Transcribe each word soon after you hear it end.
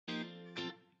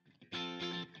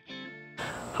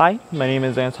Hi, my name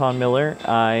is Anton Miller.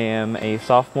 I am a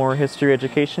sophomore history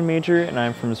education major and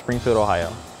I'm from Springfield,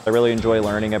 Ohio. I really enjoy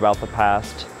learning about the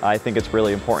past. I think it's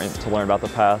really important to learn about the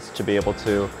past to be able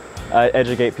to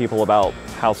educate people about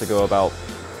how to go about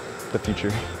the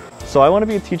future. So I want to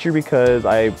be a teacher because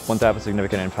I want to have a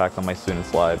significant impact on my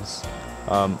students' lives.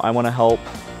 I want to help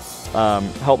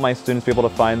my students be able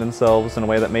to find themselves in a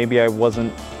way that maybe I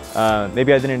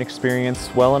didn't experience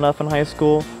well enough in high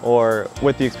school, or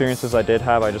with the experiences I did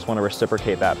have, I just want to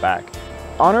reciprocate that back.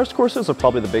 Honors courses are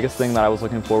probably the biggest thing that I was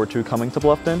looking forward to coming to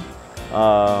Bluffton,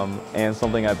 and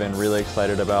something I've been really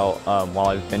excited about while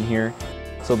I've been here.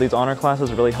 So these honor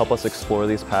classes really help us explore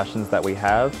these passions that we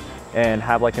have and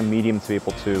have like a medium to be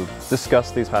able to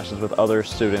discuss these passions with other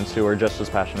students who are just as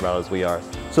passionate about it as we are.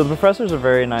 So the professors are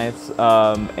very nice,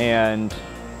 and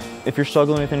if you're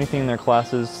struggling with anything in their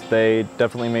classes, they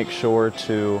definitely make sure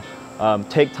to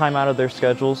take time out of their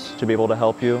schedules to be able to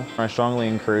help you. I strongly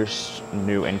encourage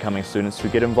new incoming students to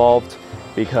get involved,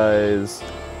 because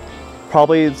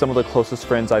probably some of the closest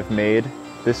friends I've made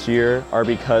this year are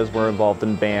because we're involved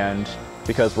in band,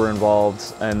 because we're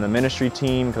involved in the ministry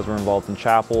team, because we're involved in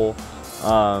chapel.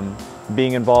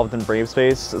 Being involved in Brave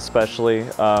Space especially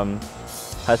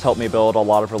has helped me build a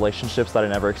lot of relationships that I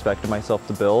never expected myself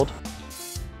to build.